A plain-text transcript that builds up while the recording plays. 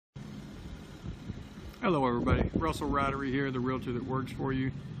Hello everybody, Russell Rattery here, the realtor that works for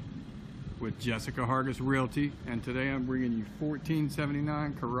you with Jessica Hargis Realty, and today I'm bringing you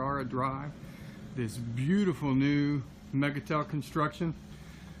 1479 Corrara Drive, this beautiful new Megatel construction,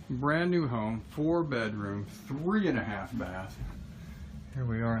 brand new home, 4-bedroom, 3.5 bath. Here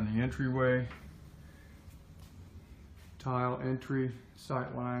we are in the entryway, tile entry,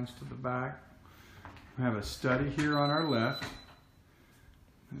 sight lines to the back. We have a study here on our left.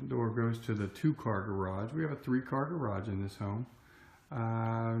 The door goes to the 2-car garage. We have a 3-car garage in this home.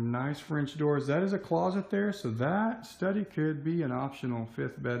 Nice French doors. That is a closet there, so that study could be an optional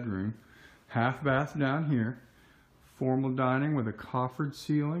 5th bedroom. Half bath down here. Formal dining with a coffered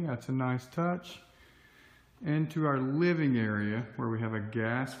ceiling. That's a nice touch. Into our living area where we have a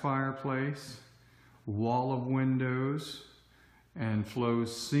gas fireplace, wall of windows, and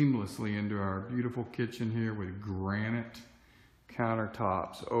flows seamlessly into our beautiful kitchen here with granite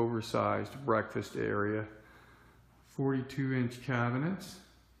countertops, oversized breakfast area, 42-inch cabinets,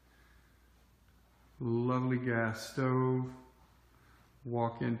 lovely gas stove,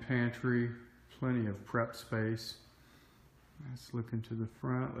 walk-in pantry, plenty of prep space. Let's look into the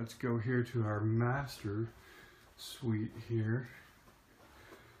front. Let's go here to our master suite here.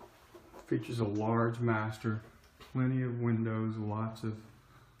 Features a large master, plenty of windows, lots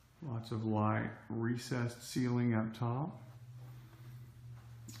of light, recessed ceiling up top.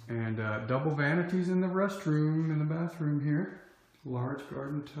 And double vanities in the restroom, in the bathroom here. Large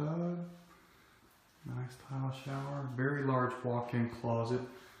garden tub, nice tile shower, very large walk-in closet.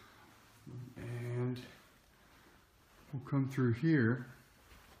 And we'll come through here.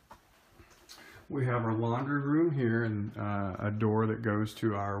 We have our laundry room here and a door that goes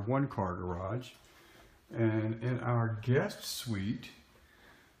to our 1-car garage. And in our guest suite,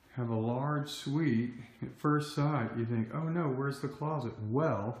 have a large suite. At first sight, you think, oh no, where's the closet?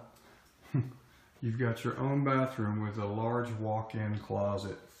 Well, you've got your own bathroom with a large walk-in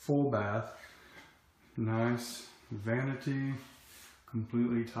closet, full bath, nice vanity,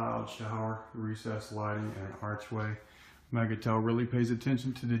 completely tiled shower, recessed lighting, and an archway. Megatel really pays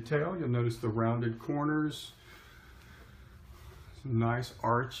attention to detail. You'll notice the rounded corners, some nice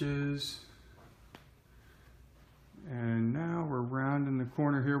arches. And now we're rounding the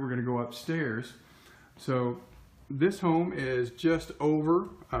corner here. We're going to go upstairs. So this home is just over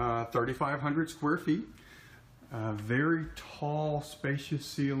 3,500 square feet. Very tall, spacious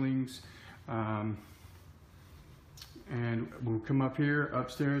ceilings. And we'll come up here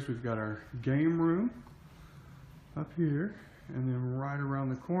upstairs. We've got our game room up here. And then right around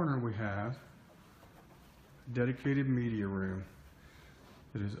the corner we have a dedicated media room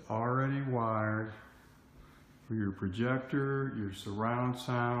that is already wired for your projector, your surround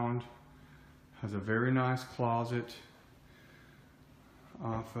sound. Has a very nice closet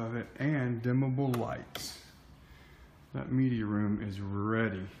off of it and dimmable lights. That media room is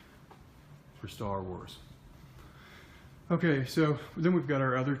ready for Star Wars. Okay, so then we've got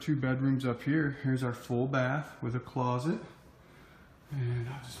our other 2 bedrooms up here. Here's our full bath with a closet. And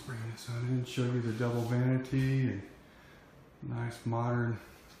I'll just bring this on in and show you the double vanity and nice modern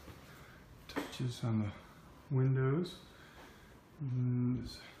touches on the windows.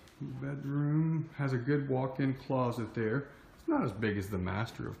 This bedroom has a good walk-in closet there. It's not as big as the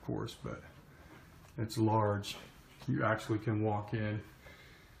master, of course, but it's large. You actually can walk in.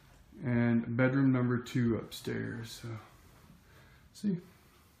 And bedroom number 2 upstairs. So, see,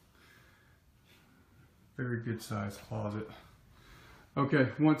 very good sized closet. Okay,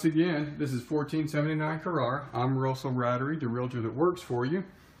 once again, this is 1479 Corrara. I'm Russell Rattery, the realtor that works for you.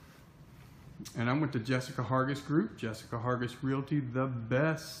 And I'm with the Jessica Hargis Group, Jessica Hargis Realty, the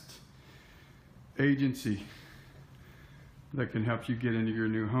best agency that can help you get into your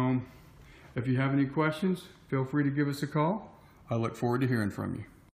new home. If you have any questions, feel free to give us a call. I look forward to hearing from you.